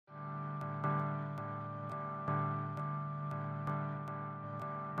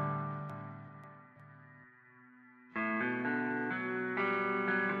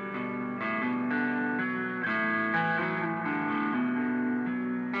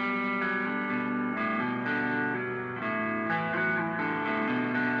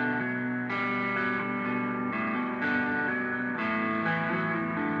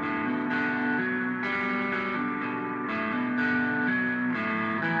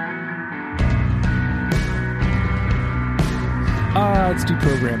It's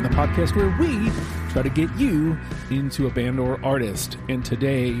Deprogram, the podcast where we try to get you into a band or artist. And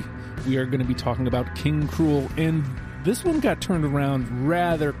today we are going to be talking about King Krule, and this one got turned around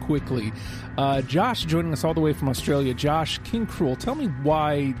rather quickly. Josh joining us all the way from Australia. Josh, King Krule, tell me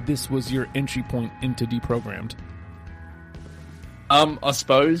why this was your entry point into Deprogrammed. I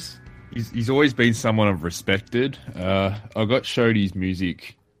suppose he's always been someone I've respected. I got showed his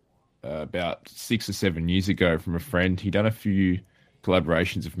music about 6 or 7 years ago from a friend. He'd done a few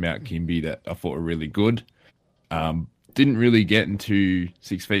collaborations with Mount Kimby that I thought were really good. Didn't really get into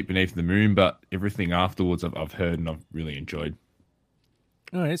 6 Feet Beneath the Moon, but everything afterwards I've heard and I've really enjoyed.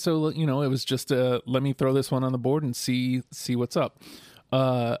 All right, so it was just let me throw this one on the board and see what's up.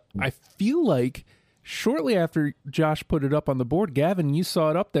 I feel like shortly after Josh put it up on the board, Gavin, you saw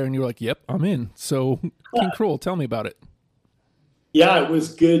it up there and you were like, "Yep, I'm in." So King Krule, tell me about it. Yeah, it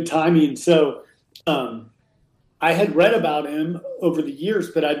was good timing. So I had read about him over the years,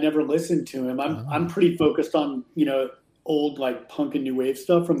 but I'd never listened to him. I'm pretty focused on, old like punk and new wave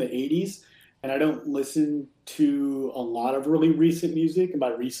stuff from the 80s. And I don't listen to a lot of really recent music. And by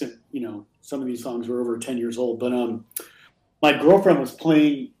recent, some of these songs were over 10 years old. But my girlfriend was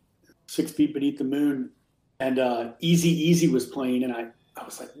playing 6 Feet Beneath the Moon, and Easy Easy was playing. And I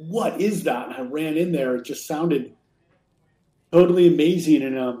was like, what is that? And I ran in there. It just sounded totally amazing.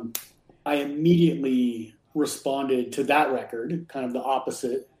 And I immediately responded to that record, kind of the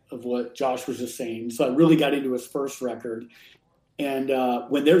opposite of what Josh was just saying. So I really got into his first record. And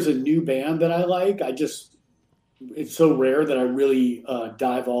when there's a new band that I like, it's so rare that I really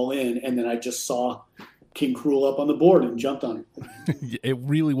dive all in. And then I just saw King Krule up on the board and jumped on it. It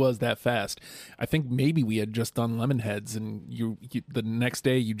really was that fast. I think maybe we had just done Lemonheads, and you the next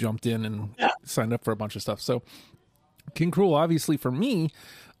day you jumped in and signed up for a bunch of stuff. So King Krule, obviously for me,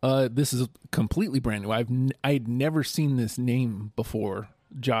 this is completely brand new. I'd never seen this name before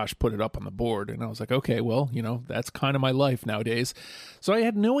Josh put it up on the board, and I was like, okay, well, that's kind of my life nowadays. So I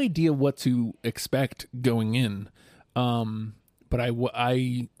had no idea what to expect going in. But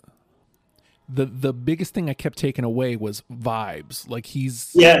the biggest thing I kept taking away was vibes. Like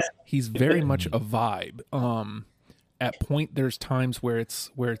he's very much a vibe. At point, there's times where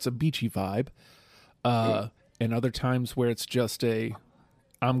it's a beachy vibe, and other times where it's just I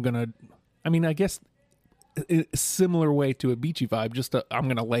guess a similar way to a beachy vibe, just I'm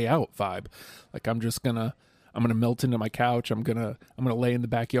gonna lay out vibe. Like I'm gonna melt into my couch. I'm gonna lay in the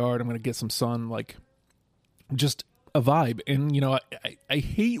backyard. I'm gonna get some sun. Like just a vibe. And I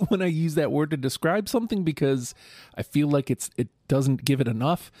hate when I use that word to describe something because I feel like it doesn't give it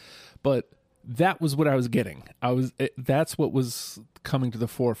enough. But that was what I was getting. That's what was coming to the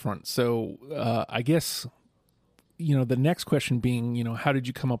forefront. So I guess. The next question being, how did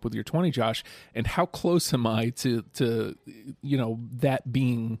you come up with your 20, Josh? And how close am I to that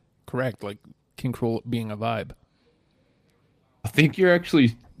being correct, like King Krule being a vibe? I think you're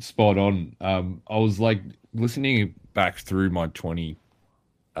actually spot on. I was like listening back through my 20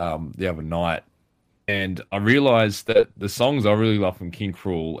 the other night, and I realized that the songs I really love from King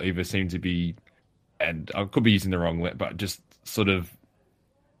Krule either seem to be, and I could be using the wrong word, but just sort of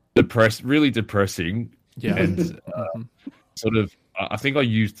really depressing. Yeah. And sort of, I think I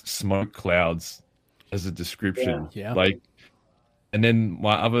used Smoke Clouds as a description. Yeah. And then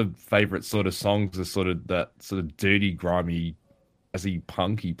my other favorite sort of songs are sort of that sort of dirty, grimy, as he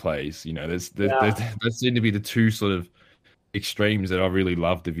punk he plays. There seem to be the two sort of extremes that I really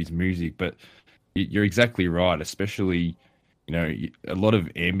loved of his music. But you're exactly right, especially, a lot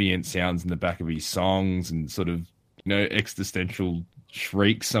of ambient sounds in the back of his songs and sort of, existential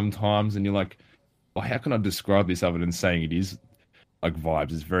shrieks sometimes. And you're like, well, how can I describe this other than saying it is like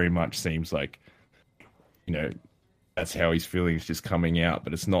vibes? It very much seems like, that's how his feelings just coming out,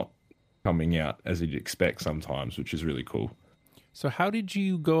 but it's not coming out as you'd expect sometimes, which is really cool. So how did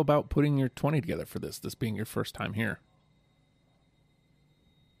you go about putting your 20 together for this being your first time here?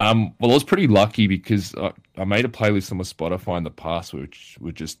 Well, I was pretty lucky because I made a playlist on my Spotify in the past, which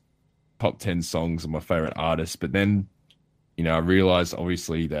were just top 10 songs of my favorite artists. But then, I realized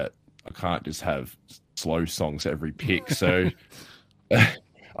obviously that I can't just have slow songs every pick. So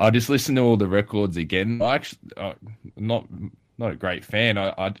I just listened to all the records again. I actually not a great fan.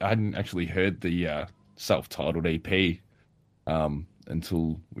 I hadn't actually heard the self-titled EP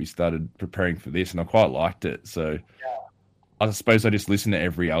until we started preparing for this, and I quite liked it. So I suppose I just listened to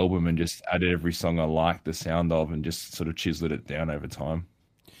every album and just added every song I liked the sound of and just sort of chiseled it down over time.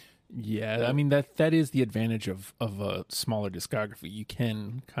 Yeah, I mean that is the advantage of a smaller discography. You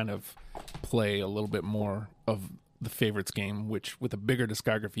can kind of play a little bit more of the favorites game, which with a bigger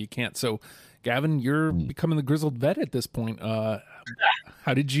discography you can't. So, Gavin, you're becoming the grizzled vet at this point. How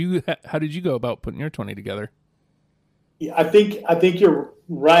did you go about putting your 20 together? Yeah, I think you're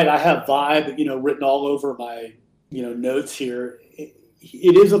right. I have vibe, written all over my, notes here.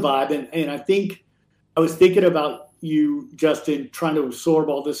 It is a vibe, and I think I was thinking about you, Justin, trying to absorb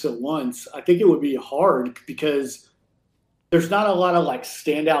all this at once. I think it would be hard because there's not a lot of like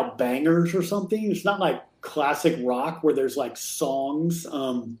standout bangers or something. It's not like classic rock where there's like songs.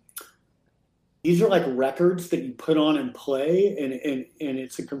 These are like records that you put on and play, and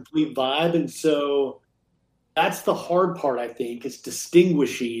it's a complete vibe. And so that's the hard part, I think, is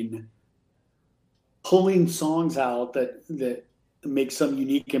distinguishing, pulling songs out that make some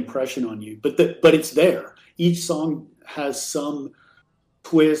unique impression on you. But it's there. Each song has some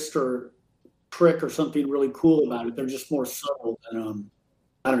twist or trick or something really cool about it. They're just more subtle than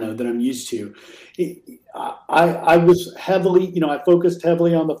than I'm used to. I was heavily, I focused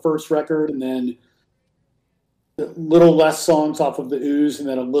heavily on the first record, and then a little less songs off of the Ooze, and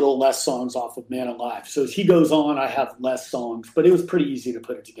then a little less songs off of Man Alive. So as he goes on, I have less songs, but it was pretty easy to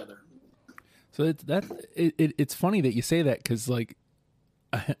put it together. So it's funny that you say that, because like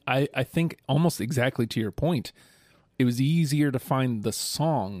I think almost exactly to your point, it was easier to find the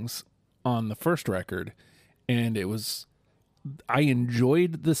songs on the first record, and I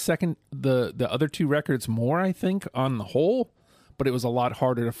enjoyed the other two records more, I think, on the whole, but it was a lot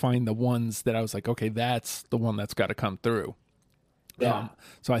harder to find the ones that I was like, okay, that's the one that's got to come through. Yeah.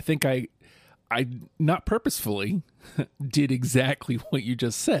 So I think I not purposefully did exactly what you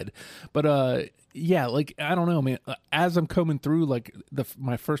just said, but yeah, like, I don't know, man, as I'm coming through, like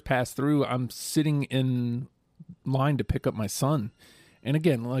my first pass through, I'm sitting in line to pick up my son. And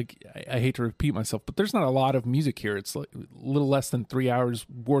again, like, I hate to repeat myself, but there's not a lot of music here. It's like a little less than 3 hours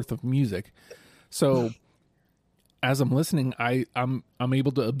worth of music. So as I'm listening, I'm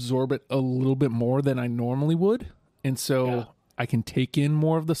able to absorb it a little bit more than I normally would. And so I can take in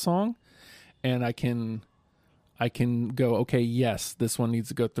more of the song, and I can go, okay, yes, this one needs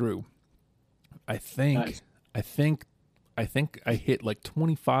to go through. I think I hit like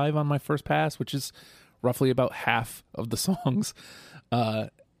 25 on my first pass, which is roughly about half of the songs.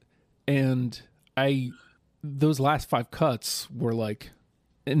 And those last 5 cuts were like,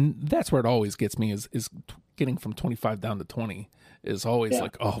 and that's where it always gets me is getting from 25 down to 20 is always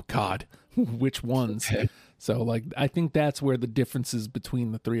like, oh God, which ones? Okay. So like, I think that's where the differences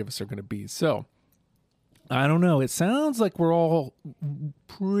between the three of us are going to be. So I don't know. It sounds like we're all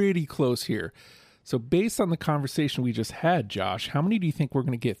pretty close here. So based on the conversation we just had, Josh, how many do you think we're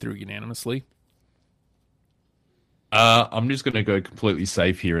going to get through unanimously? I'm just going to go completely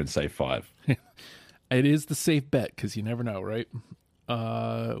safe here and say 5. It is the safe bet because you never know, right?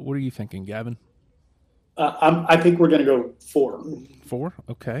 What are you thinking, Gavin? I think we're going to go 4. 4?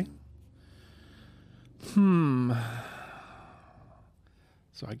 Okay. So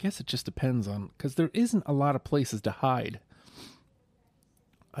I guess it just depends on, because there isn't a lot of places to hide.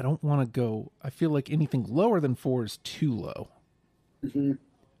 I don't want to go, I feel like anything lower than 4 is too low. Mm-hmm.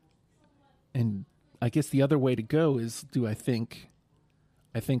 And I guess the other way to go is, I think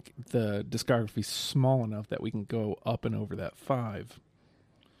the discography is small enough that we can go up and over that 5.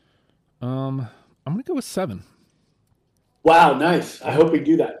 I'm going to go with 7. Wow, nice. I hope we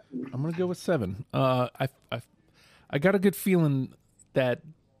do that. I'm going to go with 7. I got a good feeling that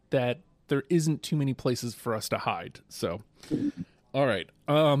there isn't too many places for us to hide. So, all right.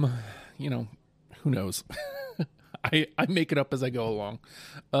 Who knows? I make it up as I go along.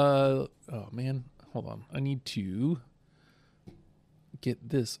 Oh man, hold on. I need to get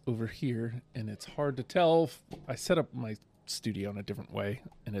this over here, and it's hard to tell. I set up my studio in a different way,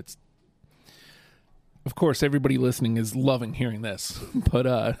 and it's, of course, everybody listening is loving hearing this,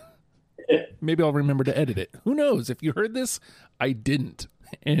 but maybe I'll remember to edit it. Who knows? If you heard this, I didn't.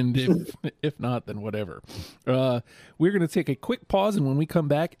 And if not, then whatever. We're going to take a quick pause, and when we come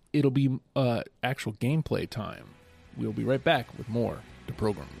back, it'll be actual gameplay time. We'll be right back with more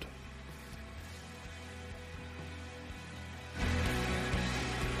Deprogrammed.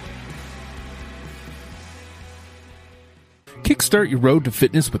 Kickstart your road to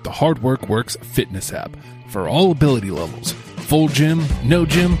fitness with the Hard Work Works fitness app. For all ability levels, full gym, no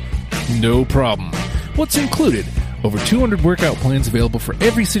problem. What's included? Over 200 workout plans available for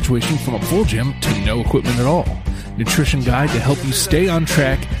every situation, from a full gym to no equipment at all. Nutrition guide to help you stay on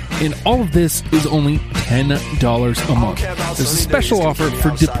track, and all of this is only $10 a month. There's a special offer for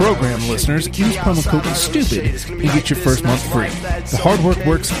Deprogrammed listeners. Use promo code STUPID and get your first month free. The Hard Work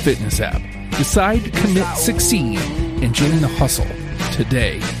Works fitness app. Decide, commit, succeed, and join the hustle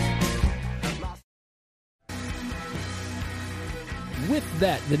today. That's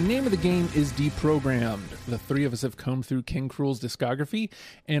that. The name of the game is Deprogrammed. The three of us have combed through King Cruel's discography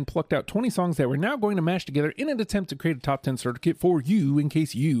and plucked out 20 songs that we're now going to mash together in an attempt to create a top 10 certificate for you in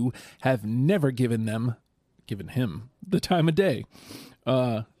case you have never given him the time of day.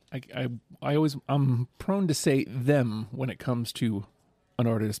 I'm prone to say them when it comes to an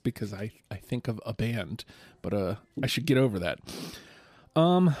artist because I think of a band, but I should get over that.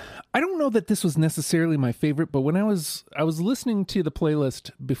 I don't know that this was necessarily my favorite, but when I was listening to the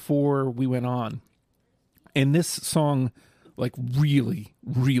playlist before we went on, and this song like really,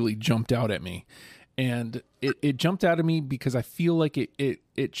 really jumped out at me. And it jumped out at me because I feel like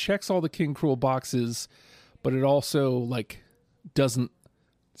it checks all the King Cruel boxes, but it also like doesn't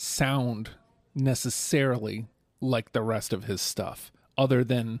sound necessarily like the rest of his stuff, other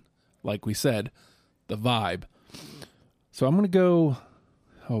than, like we said, the vibe. So I'm going to go,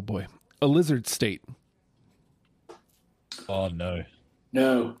 oh boy, A Lizard State. Oh, no.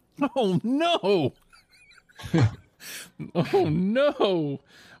 No. Oh, no. Oh, no.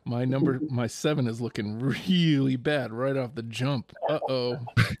 My 7 is looking really bad right off the jump. Uh-oh.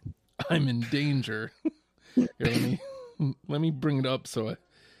 I'm in danger. Here, let me bring it up so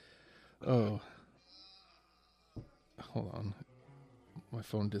hold on. My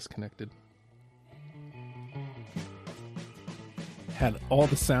phone disconnected. Had all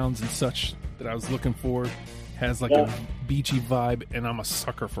the sounds and such that I was looking for. Has like a beachy vibe, and I'm a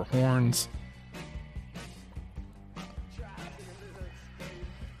sucker for horns.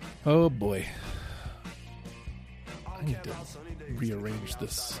 Oh boy. I need to rearrange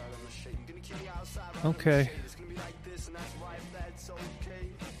this. Okay.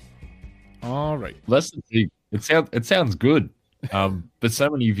 All right. That's the thing. It sounds good. But so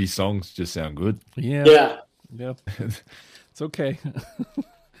many of your songs just sound good. Yeah. It's okay.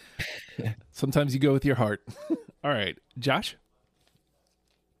 Sometimes you go with your heart. All right, Josh.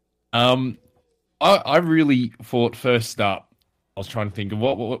 I really thought first up, I was trying to think of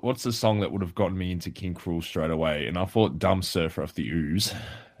what's the song that would have gotten me into King Cruel straight away, and I thought "Dumb Surfer" off the Ooze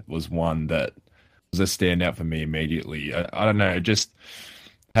was one that was a standout for me immediately. I don't know, it just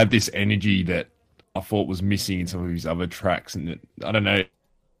had this energy that I thought was missing in some of his other tracks, and I don't know.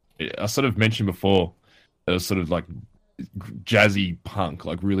 I sort of mentioned before it was sort of like jazzy punk,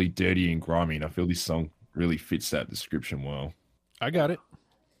 like really dirty and grimy, and I feel this song really fits that description well. I got it.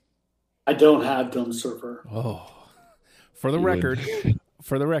 I don't have Dumb Surfer. Oh, for the record.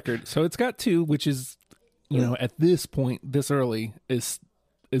 So it's got 2, which is, at this point, this early is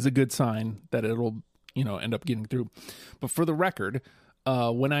a good sign that it'll, end up getting through. But for the record,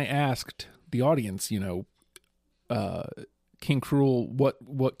 when I asked the audience, King Cruel,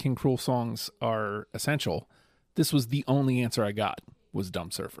 what King Cruel songs are essential, this was the only answer I got was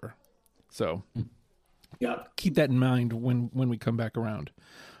Dumb Surfer. So yeah, keep that in mind when we come back around.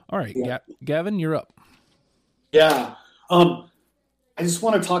 All right, yeah. Gavin, you're up. Yeah. I just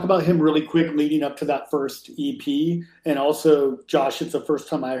want to talk about him really quick leading up to that first EP. And also, Josh, it's the first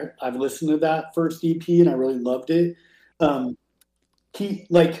time I've listened to that first EP, and I really loved it. He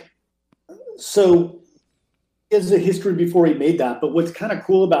has a history before he made that, but what's kind of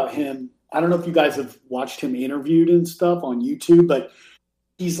cool about him, I don't know if you guys have watched him interviewed and stuff on YouTube, but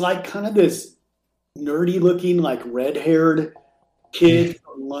he's like kind of this nerdy looking, like red-haired kid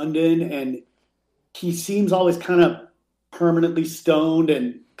from London, and he seems always kind of permanently stoned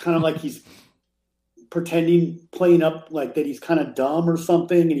and kind of like he's playing up like that he's kind of dumb or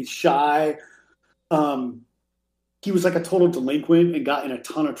something, and he's shy. He was like a total delinquent and got in a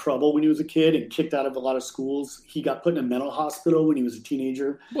ton of trouble when he was a kid and kicked out of a lot of schools. He got put in a mental hospital when he was a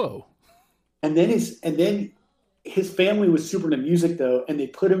teenager. Whoa. And then his family was super into music though, and they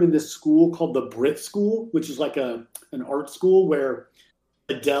put him in this school called the Brit School, which is like an art school where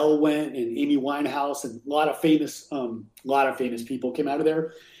Adele went and Amy Winehouse and a lot of famous people came out of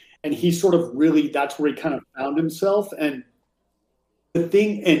there. And he sort of really, that's where he kind of found himself. And the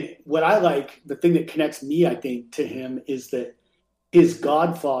thing that connects me, I think, to him is that his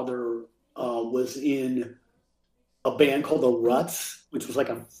godfather was in a band called the Ruts, which was like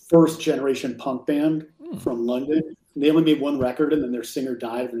a first generation punk band from London. And they only made one record, and then their singer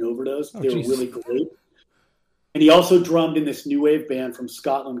died of an overdose. They were really great. And he also drummed in this new wave band from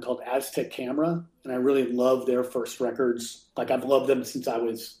Scotland called Aztec Camera. And I really love their first records. Like I've loved them since I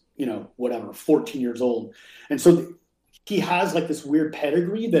was, 14 years old. And so he has like this weird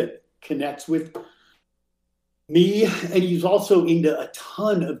pedigree that connects with me. And he's also into a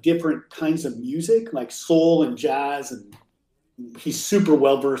ton of different kinds of music, like soul and jazz. And he's super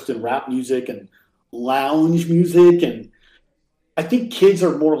well-versed in rap music and lounge music. And I think kids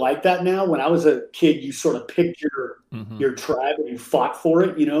are more like that now. When I was a kid, you sort of picked Mm-hmm. your tribe and you fought for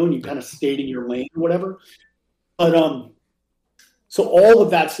it, and you kind of stayed in your lane or whatever. But so all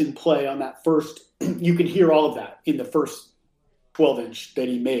of that's in play on that first. You can hear all of that in the first 12-inch that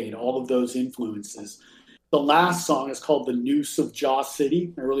he made. All of those influences. The last song is called "The Noose of Jaw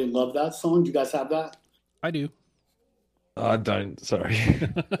City." I really love that song. Do you guys have that? I do. I don't. Sorry.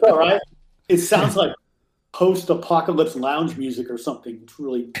 All right. It sounds like post-apocalypse lounge music or something. It's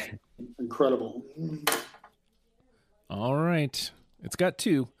really incredible. All right. It's got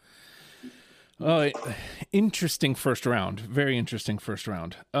 2. Interesting first round. Very interesting first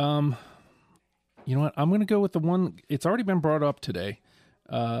round. You know what? I'm going to go with the one. It's already been brought up today.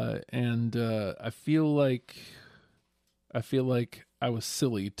 And I feel like I was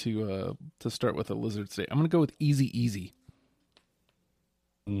silly to start with a Lizard State. I'm going to go with Easy Easy.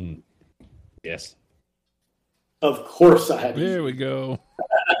 Yes. Of course I had. There we go.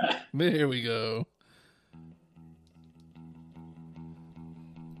 There we go.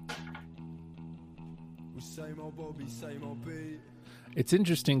 It's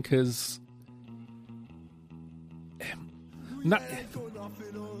interesting because not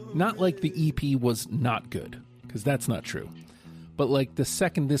like the EP was not good, because that's not true. But like the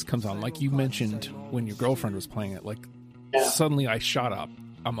second this comes on, like you mentioned when your girlfriend was playing it, like suddenly I shot up.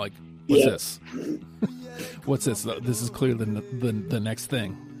 I'm like, what's this? What's this? This is clearly the next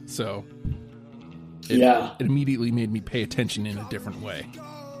thing. So it immediately made me pay attention in a different way.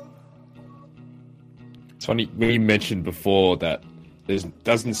 It's funny, we mentioned before that there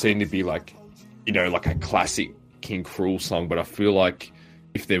doesn't seem to be like a classic King Cruel song, but I feel like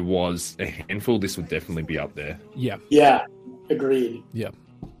if there was a handful, this would definitely be up there. Yeah. Yeah. Agreed. Yep.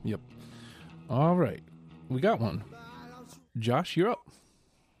 All right. We got one. Josh, you're up.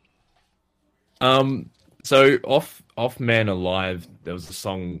 So off Man Alive, there was a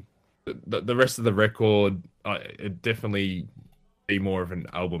song. The rest of the record, it definitely be more of an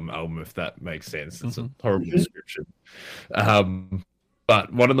album, if that makes sense. It's a horrible description.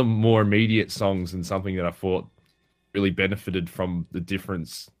 But one of the more immediate songs and something that I thought really benefited from the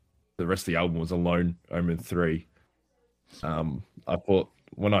difference the rest of the album was Alone, Omen 3. I thought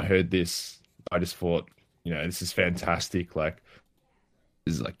when I heard this, I just thought, this is fantastic. Like,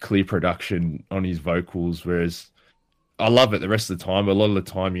 there's like clear production on his vocals, whereas I love it the rest of the time. A lot of the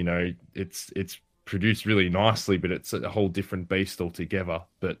time, it's produced really nicely, but it's a whole different beast altogether.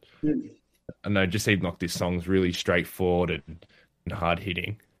 But I know, just seemed like this song's really straightforward and hard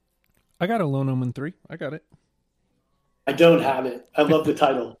hitting. I got Alone Omen 3. I got it. I don't have it. I love the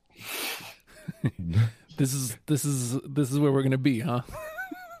title. This is where we're gonna be, huh?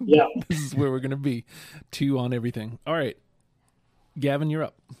 Yeah. This is where we're gonna be. 2 on everything. All right, Gavin, you're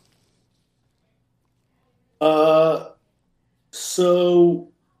up. So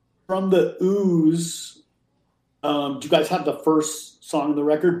from the Ooze, do you guys have the first song on the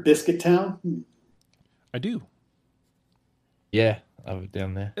record, Biscuit Town? I do. Yeah, I have it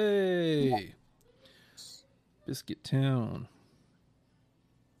down there. Hey, Biscuit Town.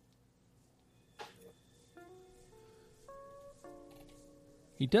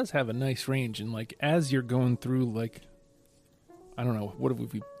 He does have a nice range, and like as you're going through, like, I don't know, what have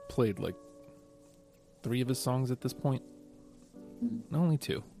we played, like 3 of his songs at this point? Only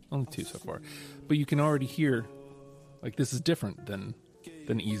two so far, but you can already hear like this is different than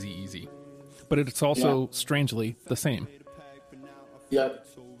Easy Easy, but it's also strangely the same. Yep.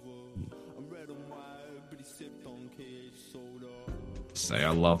 Say, I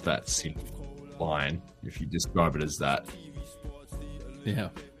love that synth line, if you describe it as that. Yeah.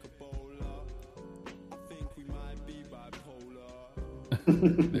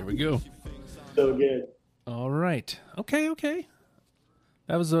 There we go. So good. All right. Okay.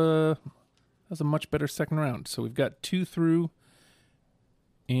 That was a much better second round. So we've got 2 through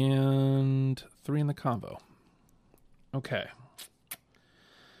and 3 in the combo. Okay.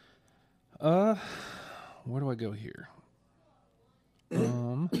 Where do I go here?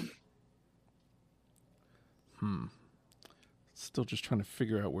 Still just trying to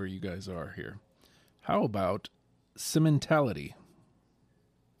figure out where you guys are here. How about Sentimentality?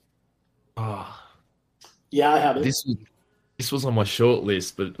 Yeah, I have it. This was on my short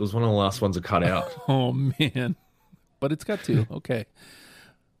list, but it was one of the last ones I cut out. Oh, man. But it's got 2. Okay.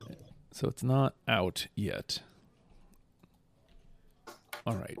 So it's not out yet.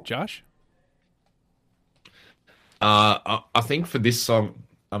 All right. Josh? I think for this song,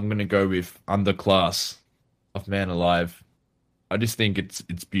 I'm going to go with Underclass of Man Alive. I just think it's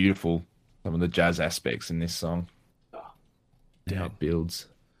beautiful, some of the jazz aspects in this song. Damn. How it builds.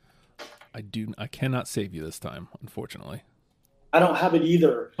 I cannot save you this time, unfortunately. I don't have it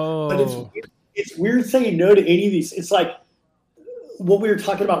either. But Oh, it's weird saying no to any of these. It's like what we were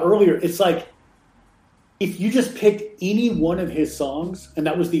talking about earlier. It's like if you just picked any one of his songs and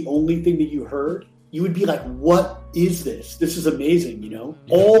that was the only thing that you heard, you would be like, "What is this? This is amazing!" You know,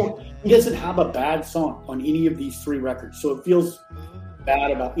 he doesn't have a bad song on any of these 3 records, so it feels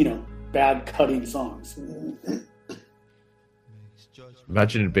bad about bad cutting songs.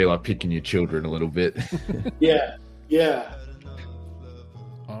 Imagine it'd be like picking your children a little bit. Yeah, yeah.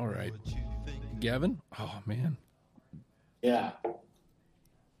 all right. Gavin? Oh, man. Yeah.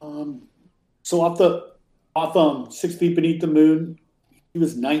 So off 6 Feet Beneath the Moon, he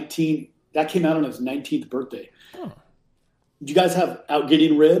was 19. That came out on his 19th birthday. Oh, Did you guys have Out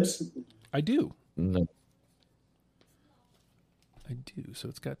Getting Ribs? I do. No. I do. So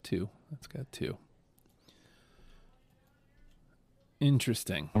it's got 2. It's got 2.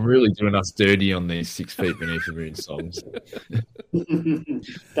 Interesting. I'm really doing us dirty on these 6 Feet Beneath the Moon songs.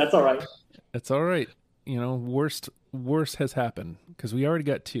 That's all right. That's all right. You know, worst has happened because we already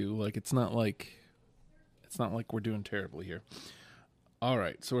got 2. Like it's not like we're doing terribly here. All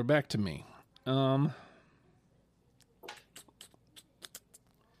right, so we're back to me. I'm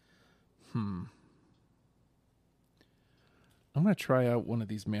gonna try out one of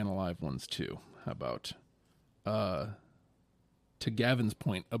these Man Alive ones too. How about to Gavin's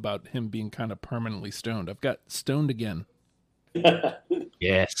point about him being kind of permanently stoned? I've got Stoned Again.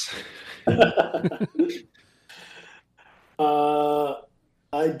 Yes. I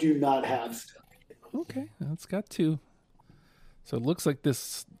do not have. Okay, that's got 2. So it looks like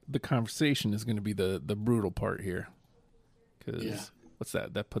the conversation is going to be the brutal part here. Because what's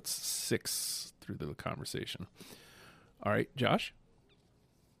that? That puts 6 through the conversation. All right, Josh?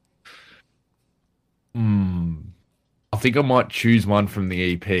 I think I might choose one from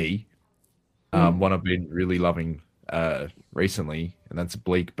the EP. One I've been really loving recently, and that's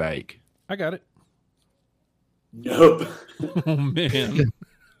Bleak Bake. I got it. Nope. Oh, man.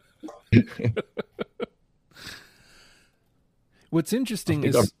 What's interesting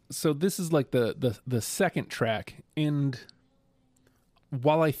is, so this is like the second track, and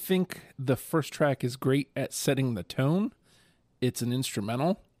while I think the first track is great at setting the tone, it's an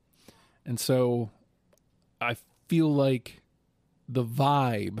instrumental, and so I feel like the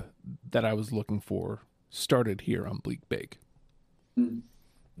vibe that I was looking for started here on Bleak Bake.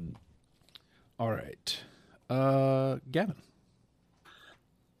 All right. Gavin.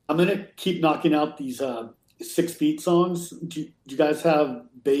 I'm gonna keep knocking out these 6 Feet songs. Do you guys have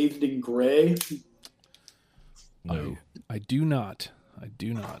Bathed in Gray? No. I do not. I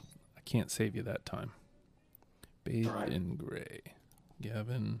can't save you that time. Bathed right. in Gray.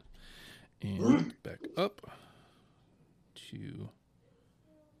 Gavin. And back up to...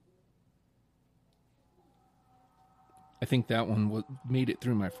 I think that one made it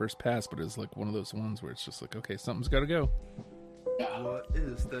through my first pass, but it's like one of those ones where it's just like, okay, something's got to go. Yeah. What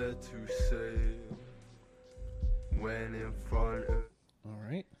is there to say when in front of... All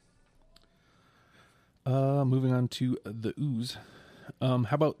right. Moving on to the Ooze. How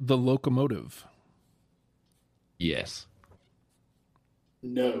about The Locomotive? Yes.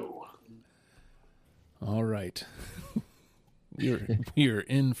 No. All right. we are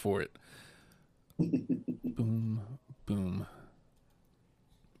in for it. Boom, boom.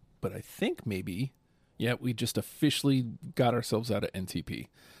 But I think maybe, we just officially got ourselves out of NTP.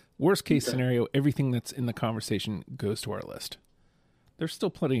 Worst case scenario, everything that's in the conversation goes to our list. There's still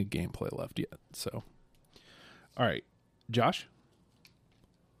plenty of gameplay left yet, so. All right. Josh?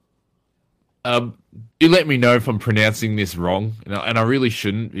 You let me know if I'm pronouncing this wrong, and I really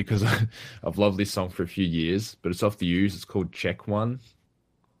shouldn't because I've loved this song for a few years, but it's off the Ooze. It's called Check One.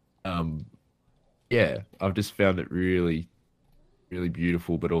 Yeah, I've just found it really, really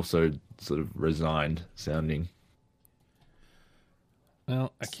beautiful, but also sort of resigned sounding.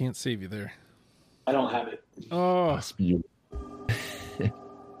 Well, I can't save you there. I don't have it. Oh, That's beautiful.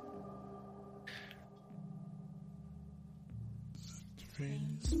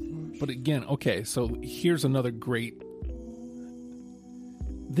 but again, okay, so here's another great...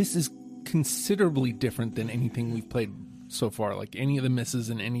 This is considerably different than anything we've played so far, like any of the misses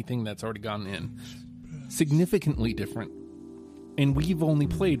and anything that's already gone in. Significantly different. And we've only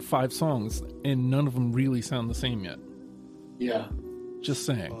played 5 songs, and none of them really sound the same yet. Yeah. Just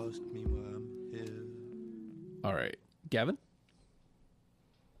saying. Ask me why I'm here. All right. Gavin?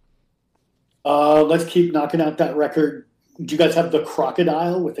 Let's keep knocking out that record. Do you guys have The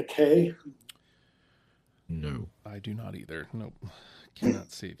Crocodile with a K? No. I do not either. Nope.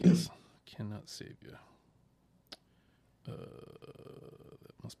 Cannot save you. Cannot save you.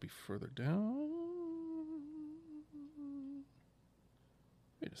 That must be further down.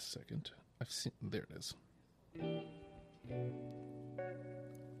 Wait a second. I've seen. There it is.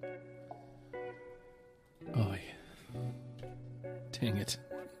 Oh, dang it.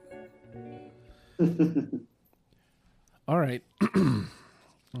 All right.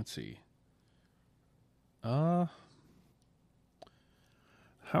 Let's see. How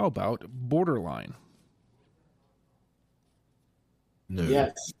about Borderline? No.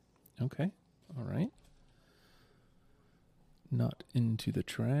 Yes. Okay. All right. Not into the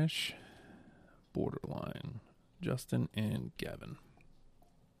trash. Borderline. Justin and Gavin.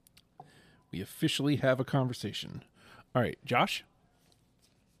 We officially have a conversation. All right, Josh?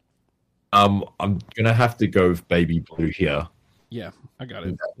 I'm gonna have to go with Baby Blue here. Yeah, I got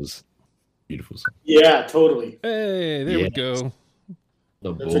it. That was a beautiful song. Yeah, totally. Hey, there we Yes. go.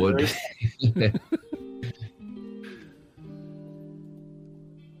 The That's a board. great-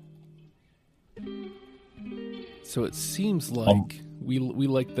 So it seems like we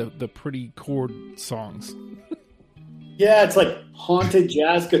like the pretty chord songs. Yeah, it's like haunted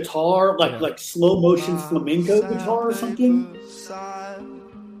jazz guitar, Yeah. like slow motion flamenco guitar or something.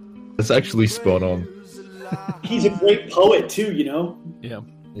 That's actually spot on. He's a great poet too, you know. Yeah.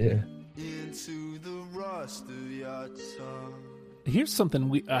 Yeah. Into the rust of your tongue. Here's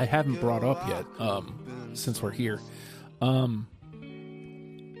something I haven't brought up yet, since we're here.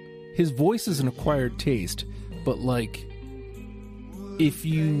 His voice is an acquired taste, but like, if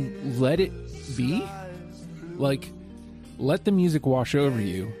you let it be, like, let the music wash over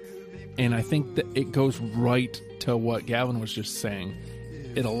you, and I think that it goes right to what Gavin was just saying.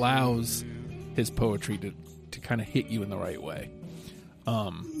 It allows his poetry to kind of hit you in the right way.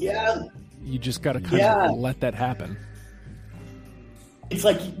 Yeah, You just got to kind Yeah. of let that happen. it's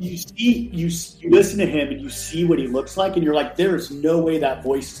like you listen to him and you see what he looks like, and you're like, there's no way that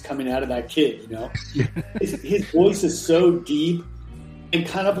voice is coming out of that kid. You know, his voice is so deep and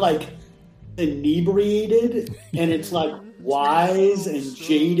kind of like inebriated, and it's like wise and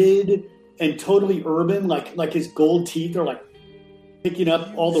jaded and totally urban. Like his gold teeth are like picking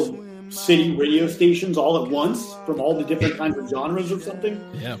up all the city radio stations all at once from all the different kinds of genres or something.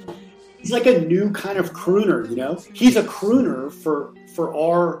 Yeah. He's like a new kind of crooner, you know. He's a crooner for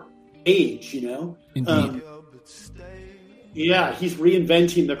our age, you know. Indeed. Yeah, he's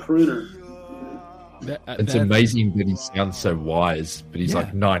reinventing the crooner. It's amazing that he sounds so wise, but he's Yeah.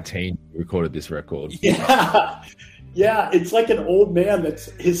 like 19 when he recorded this record. Yeah, yeah. It's like an old man.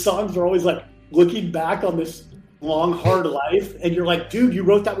 His songs are always like looking back on this long, hard life, and you're like, dude, you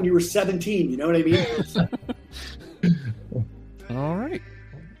wrote that when you were 17. You know what I mean? It's like, All right.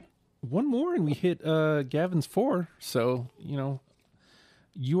 One more and we hit Gavin's 4. So,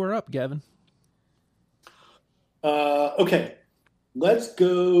 you are up, Gavin. okay, let's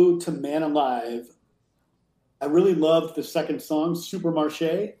go to Man Alive. I really loved the second song,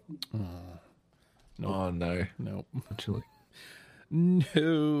 Supermarché. Oh no, Nope. actually.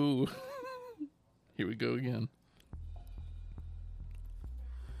 No. Here we go again.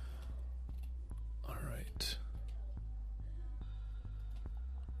 All right.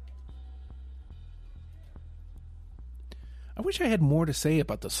 I wish I had more to say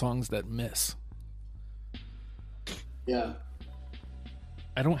about the songs that miss. Yeah,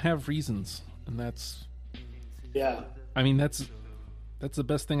 I don't have reasons, and that's yeah. that's the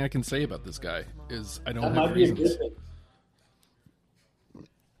best thing I can say about this guy is I don't That have might be a reasons. good thing.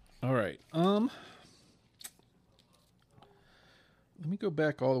 All right. Let me go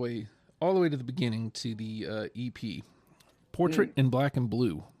back all the way to the beginning to the EP. Portrait in Black and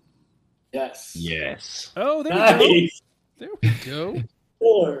Blue. Yes. Yes. Oh, there we go. Nice. There we go.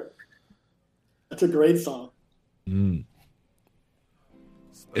 Or that's a great song. Mm.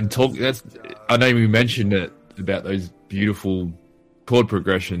 And I know we mentioned it about those beautiful chord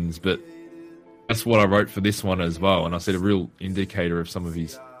progressions, but that's what I wrote for this one as well. And I said a real indicator of some of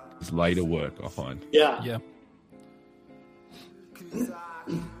his later work, I find. Yeah. Yeah.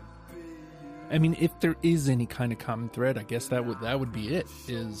 I mean, if there is any kind of common thread, I guess that would be it.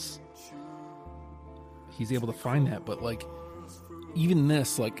 Is he's able to find that, but like even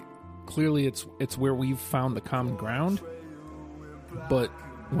this, like clearly it's where we've found the common ground. But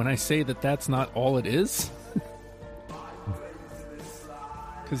when I say that that's not all it is,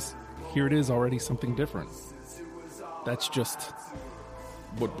 because here it is already something different. That's just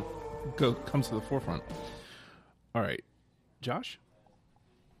what comes to the forefront. All right, Josh?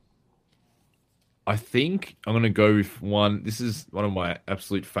 I think I'm going to go with one. This is one of my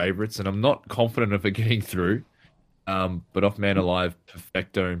absolute favorites, and I'm not confident of it getting through. But off Man Alive,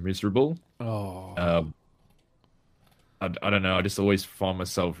 Perfecto Miserable. Oh, I don't know. I just always find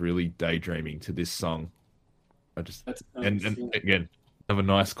myself really daydreaming to this song. I just That's and nice. again, have a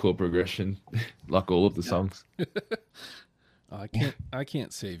nice chord progression, like all of the songs. I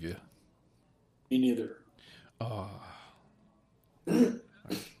can't save you. Me neither.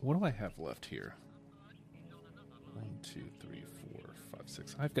 What do I have left here? 1, 2, 3, 4, 5,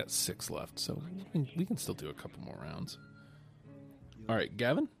 6. I've got 6 left, so we can still do a couple more rounds. All right,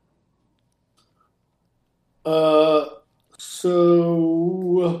 Gavin?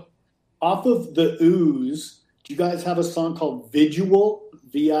 So off of the Ooze, do you guys have a song called Visual?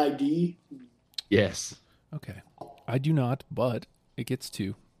 VID? Yes. Okay. I do not, but it gets 2.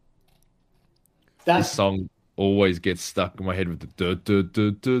 This That's song always gets stuck in my head with the duh, duh,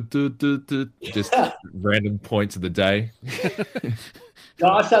 duh, duh, duh, duh, duh, just random points of the day.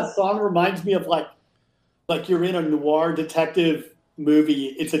 gosh, that song reminds me of like you're in a noir detective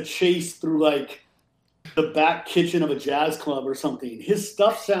movie. It's a chase through like the back kitchen of a jazz club or something. His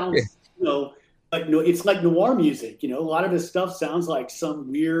stuff sounds, like it's like noir music. A lot of his stuff sounds like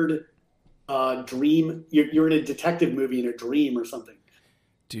some weird dream. You're in a detective movie in a dream or something.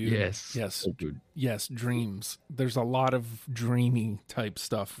 Dude, Yes. so good. Yes, dreams. There's a lot of dreamy type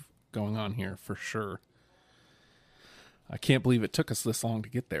stuff going on here for sure. I can't believe it took us this long to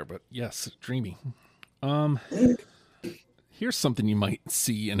get there, but yes, dreamy. Here's something you might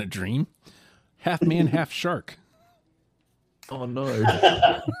see in a dream. Half man, half shark. Oh no.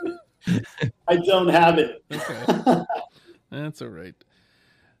 I don't have it. Okay. That's all right.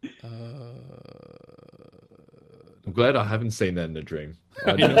 I'm glad I haven't seen that in a dream.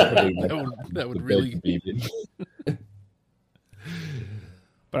 I that would really.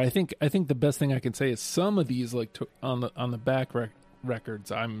 But I think the best thing I can say is some of these, like on the back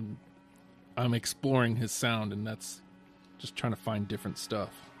records, I'm exploring his sound, and that's just trying to find different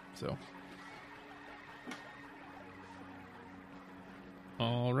stuff. So,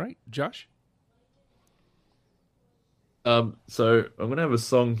 all right, Josh. So I'm gonna have a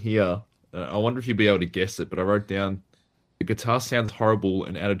song here. I wonder if you'll be able to guess it, but I wrote down the guitar sounds horrible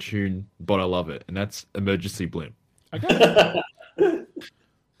and out of tune, but I love it, and that's Emergency Blimp. I got it.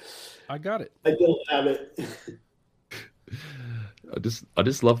 I got it. I don't have it. I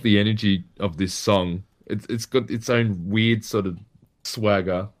just love the energy of this song. It's got its own weird sort of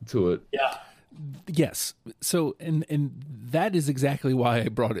swagger to it. Yeah. Yes. So, and that is exactly why I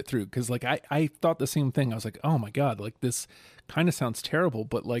brought it through. Cause like, I thought the same thing. I was like, oh my God, like this kind of sounds terrible,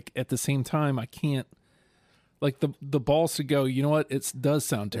 but like at the same time, I can't like the balls to go, you know what? It does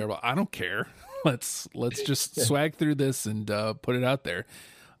sound terrible. I don't care. Let's just swag through this and, put it out there.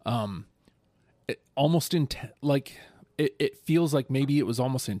 It almost it feels like maybe it was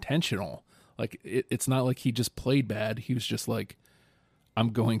almost intentional. Like it's not like he just played bad. He was just like,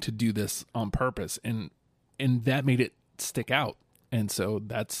 I'm going to do this on purpose, and that made it stick out, and so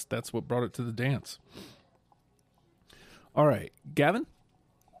that's what brought it to the dance. All right, Gavin.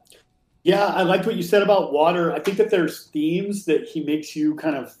 Yeah, I liked what you said about water. I think that there's themes that he makes you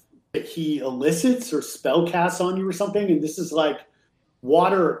that he elicits or spell casts on you or something, and this is like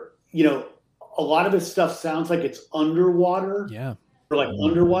water. A lot of his stuff sounds like it's underwater. Yeah, or like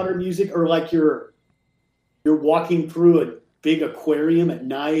underwater music, or like you're walking through a big aquarium at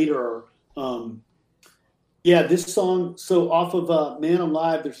night, or this song. So off of Man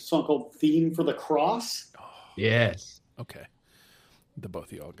Alive, there's a song called Theme for the Cross. Yes. Okay. The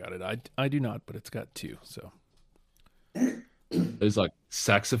both of y'all got it. I do not, but it's got 2. So There's like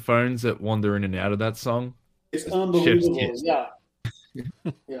saxophones that wander in and out of that song. It's unbelievable. Chef's kiss. Yeah.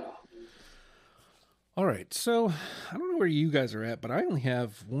 Yeah. all right. So I don't know where you guys are at, but I only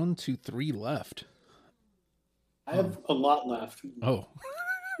have 1, 2, 3 left. I have a lot left. Oh.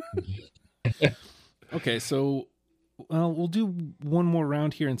 Okay, so we'll do one more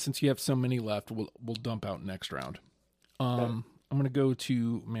round here, and since you have so many left, we'll dump out next round. I'm going to go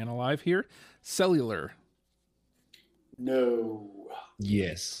to Man Alive here. Cellular. No.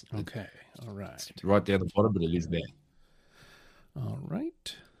 Yes. Okay, all right. Right down the bottom, but it is there. All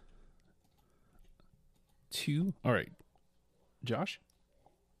right. 2. All right. Josh?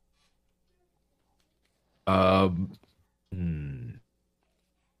 I'm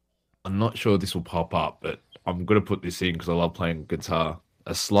not sure this will pop up, but I'm going to put this in because I love playing guitar.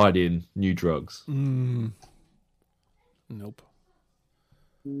 A slide in, New Drugs. Nope.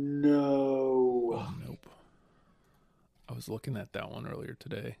 No. Nope. I was looking at that one earlier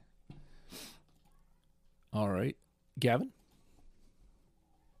today. All right. Gavin?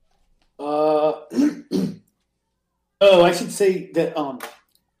 I should say that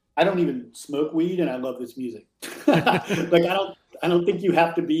I don't even smoke weed, and I love this music. Like I don't think you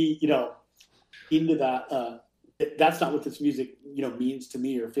have to be, into that. That's not what this music, means to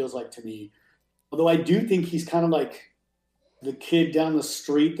me or feels like to me. Although I do think he's kind of like the kid down the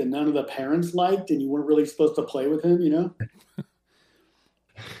street that none of the parents liked, and you weren't really supposed to play with him, you know?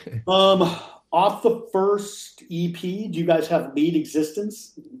 Off the first EP, do you guys have Lead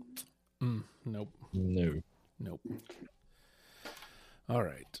Existence? Nope. No. Nope. All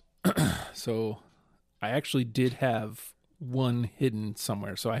right. So I actually did have one hidden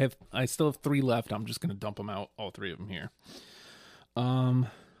somewhere. So I still have 3 left. I'm just going to dump them out, all 3 of them here.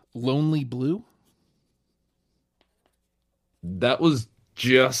 Lonely Blue. That was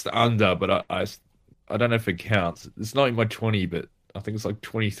just under, but I don't know if it counts. It's not in my 20, but I think it's like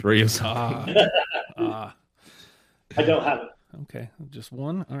 23 or something. I don't have it. Okay, just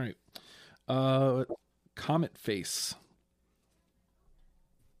one. All right. Comet Face.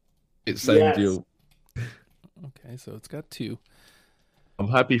 It's same Yes. deal. Okay, so it's got 2. I'm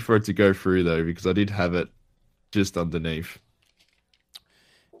happy for it to go through though, because I did have it just underneath.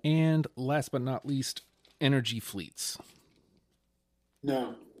 And last but not least, Energy Fleets.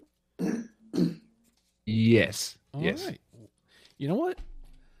 No. Yes. All yes. right. You know what?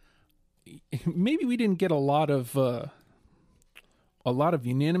 Maybe we didn't get a lot of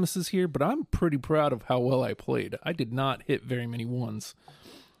unanimouses here, but I'm pretty proud of how well I played. I did not hit very many ones.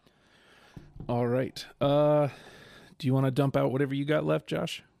 All right. Do you want to dump out whatever you got left,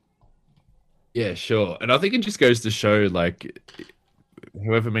 Josh? Yeah, sure. And I think it just goes to show, like,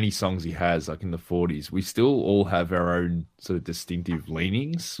 however many songs he has, like in the 40s, we still all have our own sort of distinctive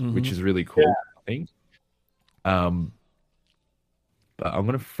leanings, which is really cool, I think. But I'm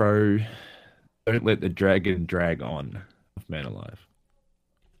going to throw Don't Let the Dragon Drag On of Man Alive.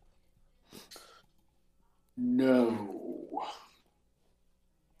 No.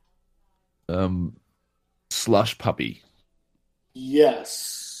 Slush Puppy.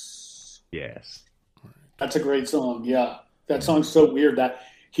 Yes. Yes. That's a great song. Yeah. That song's so weird that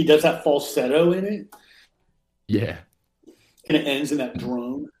he does that falsetto in it Yeah. and it ends in that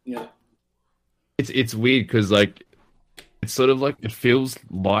drone. Yeah. It's weird because, like, it's sort of like it feels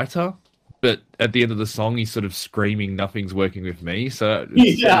lighter, but at the end of the song, he's sort of screaming, "Nothing's working with me." So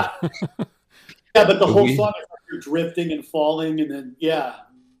it's Yeah. Yeah, but the whole weird. song is like you're drifting and falling and then, yeah.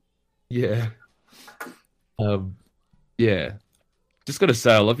 yeah, yeah. Just gotta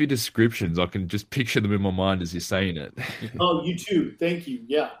say, I love your descriptions. I can just picture them in my mind as you're saying it. Oh, you too. Thank you.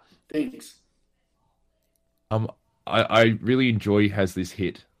 Yeah. Thanks. I really enjoy Has This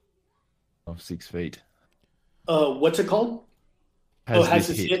Hit of 6 Feet. What's it called? Has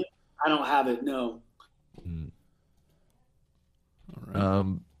this hit? I don't have it. No. All right.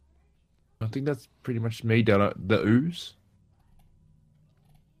 I think that's pretty much me down at the Ooze.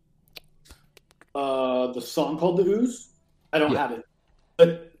 The song called The Ooze? I don't have it.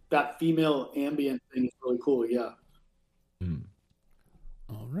 But that female ambient thing is really cool. Yeah.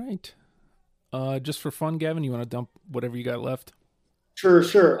 All right. Just for fun, Gavin, you want to dump whatever you got left?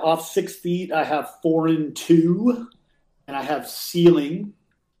 Sure. Off 6 feet, I have 4 and 2, and I have Ceiling.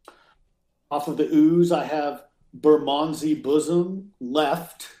 Off of the Ooze, I have Bermondsey Bosom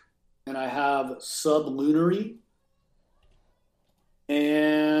left, and I have Sublunary.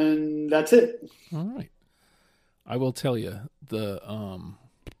 And that's it. All right. I will tell you the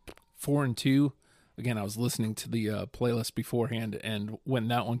 4 and 2. Again, I was listening to the playlist beforehand, and when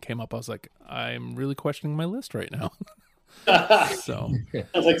that one came up, I was like, I'm really questioning my list right now. So,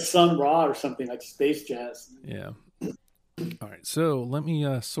 Sounds like Sun Ra or something, like space jazz. yeah. All right. So let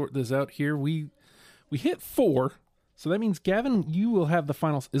me sort this out here. We hit 4, so that means Gavin, you will have the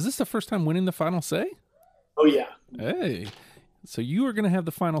final. Is this the first time winning the final say? Oh, yeah. Hey. So you are going to have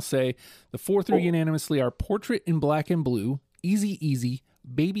the final say. The 4-3 unanimously are Portrait in Black and Blue, Easy Easy,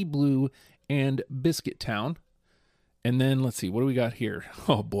 Baby Blue, and Biscuit Town. And then let's see, what do we got here?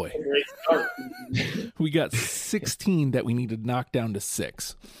 Oh boy. Great start. We got 16 that we need to knock down to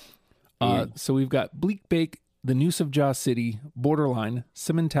 6. So we've got Bleak Bake, The Noose of Jaw City, Borderline,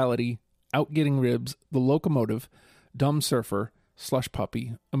 Sentimentality, Out Getting Ribs, The Locomotive, Dumb Surfer, Slush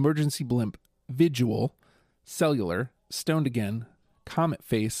Puppy, Emergency Blimp, Visual, Cellular, Stoned Again, Comet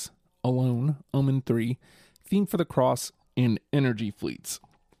Face, Alone, Omen 3, Theme for the Cross, and Energy Fleets.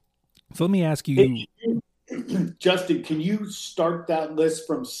 So let me ask you. Justin, can you start that list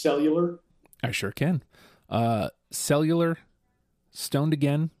from Cellular? I sure can. Cellular, Stoned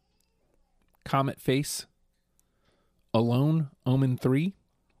Again, Comet Face, Alone, Omen 3,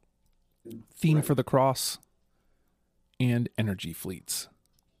 Theme for the Cross, and Energy Fleets.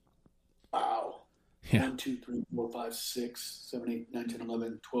 Wow. Yeah. 1, 2, 3, 4, 5, 6, 7, 8, 9, 10,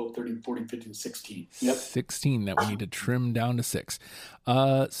 11, 12, 13, 14, 15, 16. Yep. 16 that we need to trim down to 6.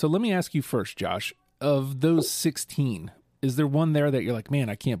 So let me ask you first, Josh. Of those 16, is there one there that you're like, man,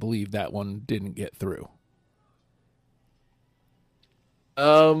 I can't believe that one didn't get through?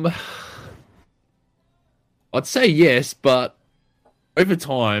 Um, I'd say yes, but over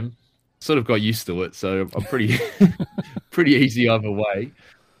time, sort of got used to it, so I'm pretty pretty easy either way.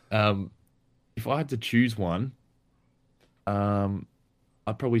 Um, if I had to choose one,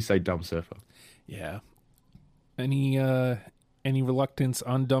 I'd probably say Dumb Surfer. Yeah. Any reluctance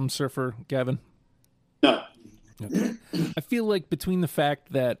on Dumb Surfer, Gavin? No. Okay. I feel like between the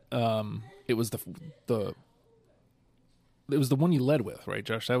fact that it was the it was the one you led with, right,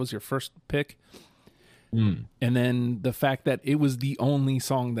 Josh? That was your first pick. Mm. And then the fact that it was the only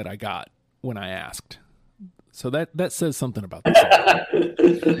song that I got when I asked. So that says something about this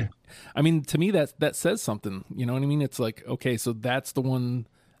song. I mean, to me that says something. You know what I mean? It's like, okay, so that's the one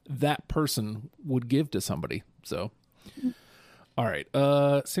that person would give to somebody. So all right.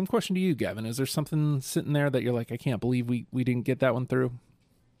 Same question to you, Gavin. Is there something sitting there that you're like, I can't believe we didn't get that one through?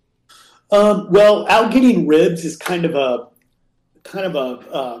 Well, Out Getting Ribs is kind of a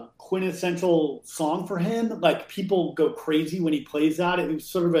quintessential song for him. Like people go crazy when he plays that. It was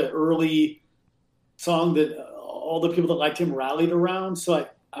sort of an early song that all the people that liked him rallied around. So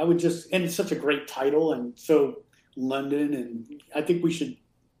I would just, and it's such a great title, and so London, and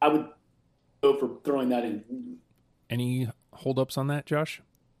I would go for throwing that in. Any holdups on that, Josh?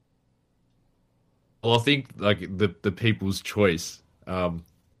 Well, I think like the people's choice,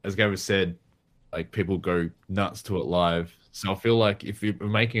 as Gavin said, like people go nuts to it live. So I feel like if you're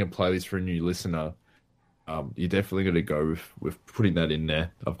making a playlist for a new listener, you're definitely going to go with putting that in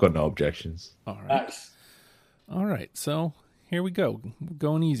there. I've got no objections. All right. Nice. All right. So here we go. We're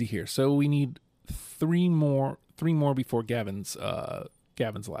going easy here. So we need three more before Gavin's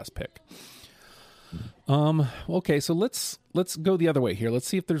last pick. Okay, so let's go the other way here. Let's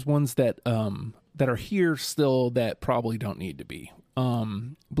see if there's ones that are here still that probably don't need to be.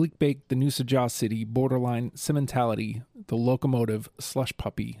 Bleak Bake, The Noosa Jaw City, Borderline, Sentimentality, The Locomotive, Slush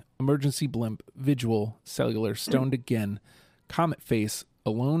Puppy, Emergency Blimp, Vigil, Cellular, Stoned Again, Comet Face,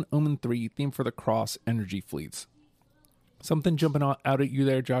 Alone, Omen 3, Theme for the Cross, Energy Fleets. Something jumping out at you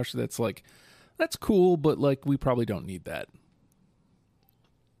there, Josh, that's like, that's cool, but like we probably don't need that.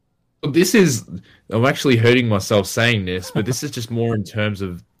 I'm actually hurting myself saying this, but this is just more in terms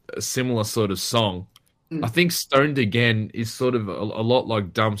of a similar sort of song. I think Stoned Again is sort of a lot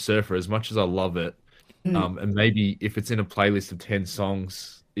like Dumb Surfer, as much as I love it. And maybe if it's in a playlist of 10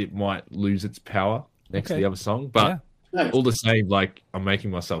 songs, it might lose its power next to the other song. But Nice. all the same, like, I'm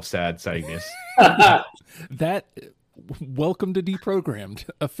making myself sad saying this. That welcome to Deprogrammed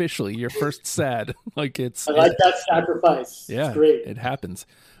officially. Your first sad. Like I like that sacrifice. Yeah, It's great. it happens.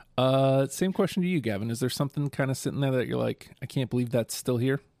 Same question to you, Gavin. Is there something kind of sitting there that you're like, I can't believe that's still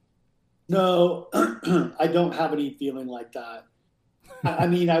here? No, I don't have any feeling like that. I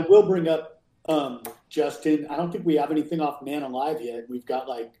mean, I will bring up Justin. I don't think we have anything off Man Alive yet. We've got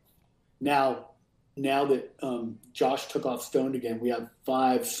like now that Josh took off Stoned Again, we have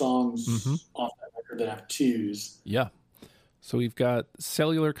 5 songs off that record that have 2s. Yeah. So we've got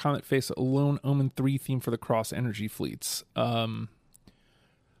Cellular, Comet Face, Alone, Omen 3, Theme for the Cross, Energy Fleets.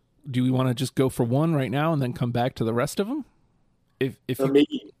 Do we want to just go for one right now and then come back to the rest of them? If Or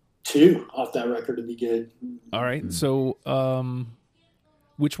maybe 2 off that record would be good. All right. So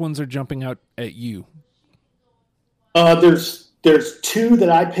which ones are jumping out at you? There's 2 that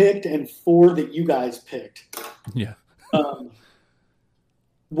I picked and 4 that you guys picked. Yeah.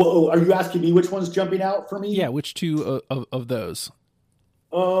 Well, are you asking me which one's jumping out for me? Yeah, which 2 of those?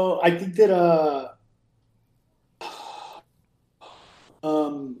 Oh, I think that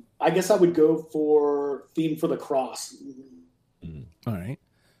I guess I would go for Theme for the Cross. All right.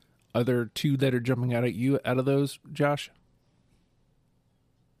 Are there 2 that are jumping out at you out of those, Josh?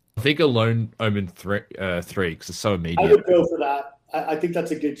 I think Alone Omen 3 because it's so I immediate. would go for that. I think that's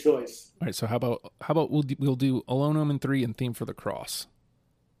a good choice. All right. So how about we'll do Alone, Omen 3 and Theme for the Cross.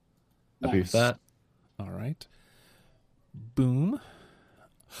 Happy with that? All right. Boom.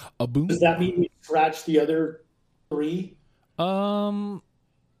 A boom. Does that mean we scratch the other 3? Not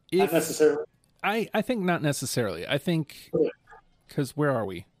necessarily. I think not necessarily. I think because where are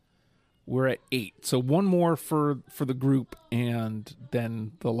we? We're at 8. So one more for the group, and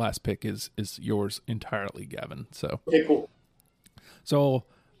then the last pick is yours entirely, Gavin. So Okay, cool. So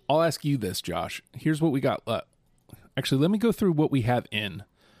I'll ask you this, Josh. Here's what we got. Actually, let me go through what we have in,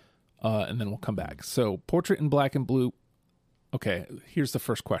 and then we'll come back. So Portrait in Black and Blue. Okay, here's the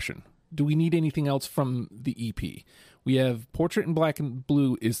first question. Do we need anything else from the EP? We have Portrait in Black and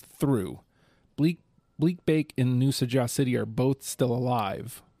Blue is through. Bleak Bake and Noosa Jaw City are both still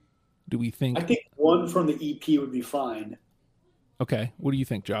alive. Do we think... I think one from the EP would be fine. Okay, what do you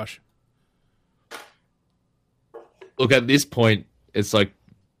think, Josh? Look, at this point, it's like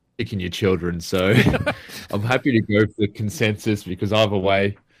picking your children. So I'm happy to go for the consensus because either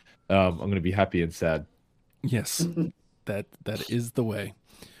way, I'm going to be happy and sad. Yes, that is the way.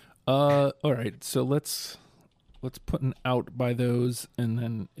 All right, so let's put an out by those, and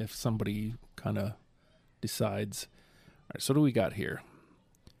then if somebody kind of decides. All right, so what do we got here?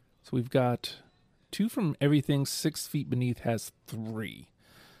 So we've got 2 from Everything. 6 Feet Beneath has 3.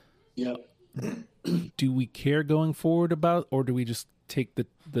 Yeah. Do we care going forward about, or do we just take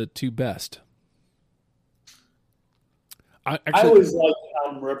the 2 best? I always like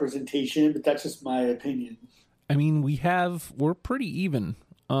representation, but that's just my opinion. I mean, we're pretty even.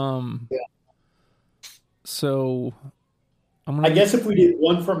 Yeah. So I guess if we did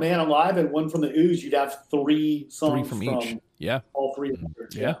 1 from Man Alive and 1 from the Ooze, you'd have 3 songs from each. Yeah. All 3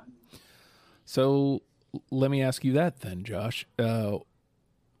 records. Yeah. So let me ask you that then, Josh.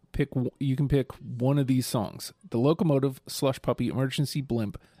 You can pick one of these songs: The Locomotive, Slush Puppy, Emergency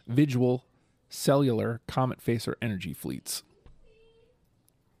Blimp, Visual, Cellular, Comet Face, or Energy Fleets.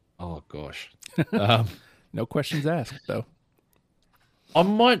 Oh gosh. No questions asked, though. I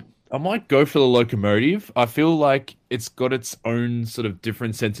might go for the Locomotive. I feel like it's got its own sort of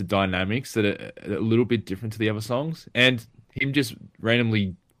different sense of dynamics that are a little bit different to the other songs, and him just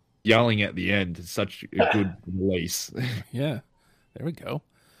randomly yelling at the end is such a good release. Yeah, there we go.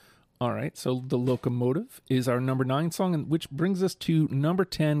 All right, so The Locomotive is our number 9 song, and which brings us to number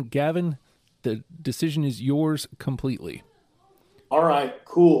 10. Gavin, the decision is yours completely. All right,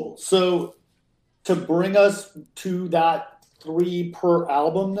 cool. So to bring us to that 3 per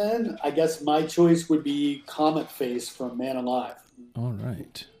album, then I guess my choice would be Comet Face from Man Alive. All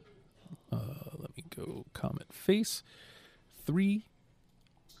right, let me go. Comet Face 3.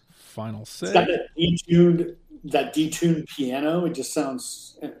 Final say. It's got that detuned piano. It just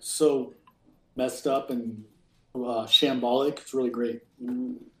sounds so messed up and shambolic. It's really great.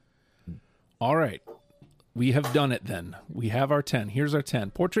 All right. We have done it then. We have our 10. Here's our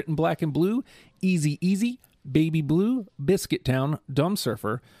 10. Portrait in Black and Blue, Easy Easy, Baby Blue, Biscuit Town, Dumb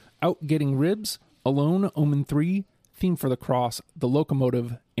Surfer, Out Getting Ribs, Alone, Omen 3, Theme for the Cross, The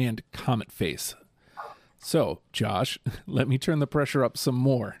Locomotive, and Comet Face. So, Josh, let me turn the pressure up some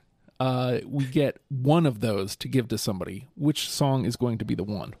more. We get one of those to give to somebody. Which song is going to be the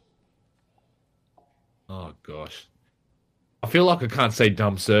one? Oh gosh. I feel like I can't say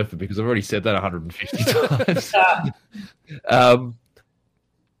Dumb Surfer because I've already said that 150 times.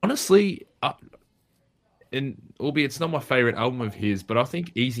 Honestly, and albeit it's not my favorite album of his, but I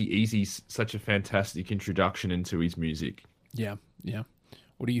think Easy Easy's such a fantastic introduction into his music. Yeah.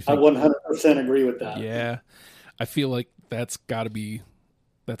 What do you think? I 100% agree with that. Yeah. I feel like that's got to be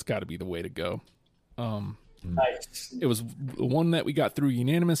the way to go. Nice. It was the one that we got through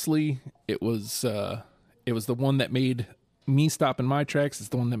unanimously. It was the one that made me stop in my tracks. It's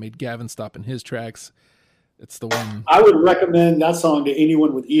the one that made Gavin stop in his tracks. It's the one I would recommend that song to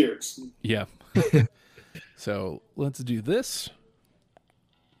anyone with ears. Yeah. So let's do this.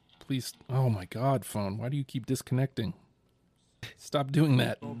 Please. Oh my God, phone. Why do you keep disconnecting? Stop doing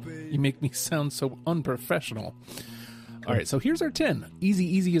that. You make me sound so unprofessional. All right, so here's our 10. Easy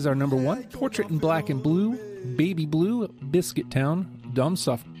Easy is our number 1. Portrait in Black and Blue, Baby Blue, Biscuit Town, Dumb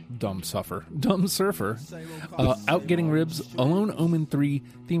Surfer, Out Getting Ribs, Alone, Omen 3,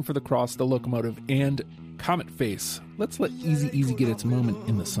 Theme for the Cross, The Locomotive, and Comet Face. Let's let Easy Easy get its moment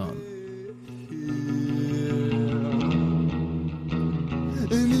in the sun.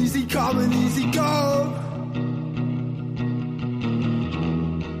 An easy come and easy go.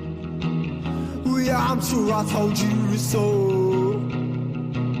 Yeah, I'm sure I told you so.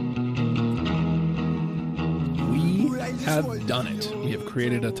 We have done it. We have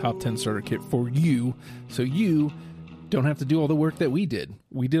created a top 10 starter kit for you, so you don't have to do all the work that we did.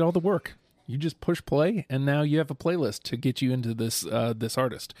 We did all the work. You just push play, and now you have a playlist to get you into this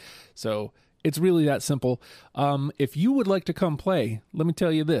artist. So it's really that simple. If you would like to come play, let me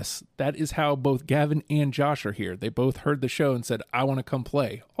tell you this. That is how both Gavin and Josh are here. They both heard the show and said, I want to come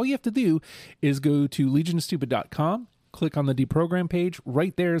play. All you have to do is go to legionofstupid.com, click on the deprogram page.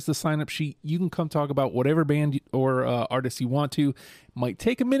 Right there is the sign-up sheet. You can come talk about whatever band or artist you want to. It might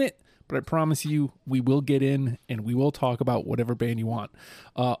take a minute, but I promise you we will get in and we will talk about whatever band you want.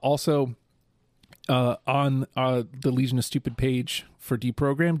 Also, on the Legion of Stupid page for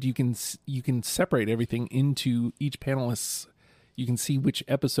Deprogrammed, you can separate everything into each panelist. You can see which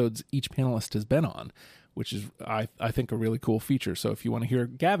episodes each panelist has been on, which is I think a really cool feature. So if you want to hear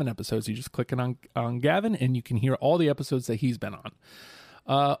Gavin episodes, you just click on Gavin and you can hear all the episodes that he's been on.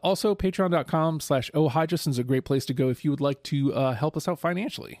 Also, patreon.com/ohydrus is a great place to go if you would like to help us out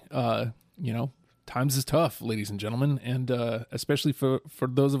financially. times is tough, ladies and gentlemen, and especially for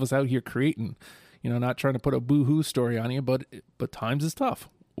those of us out here creating. Not trying to put a boo-hoo story on you, but times is tough.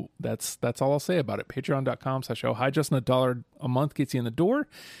 That's all I'll say about it. Patreon.com/oh hi. Just $1 a month gets you in the door.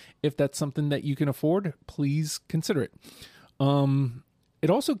 If that's something that you can afford, please consider it. It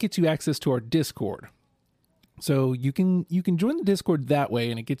also gets you access to our Discord. So you can join the Discord that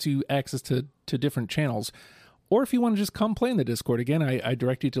way, and it gets you access to different channels. Or if you want to just come play in the Discord, again, I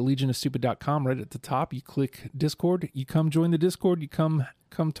direct you to legionofstupid.com right at the top. You click Discord, you come join the Discord, you come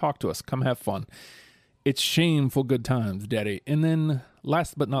talk to us, come have fun. It's shameful good times, daddy. And then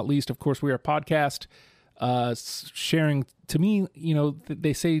last but not least, of course, we are a podcast. Sharing, to me,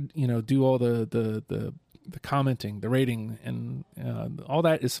 they say, do all the commenting, the rating, and all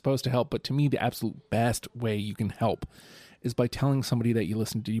that is supposed to help. But to me, the absolute best way you can help is by telling somebody that you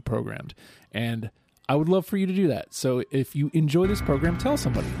listen to Deprogrammed. And I would love for you to do that. So if you enjoy this program, tell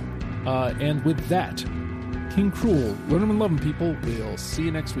somebody. And with that, King Cruel, learn them and love them, people. We'll see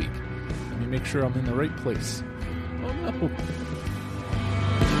you next week. Let me make sure I'm in the right place. Oh, no.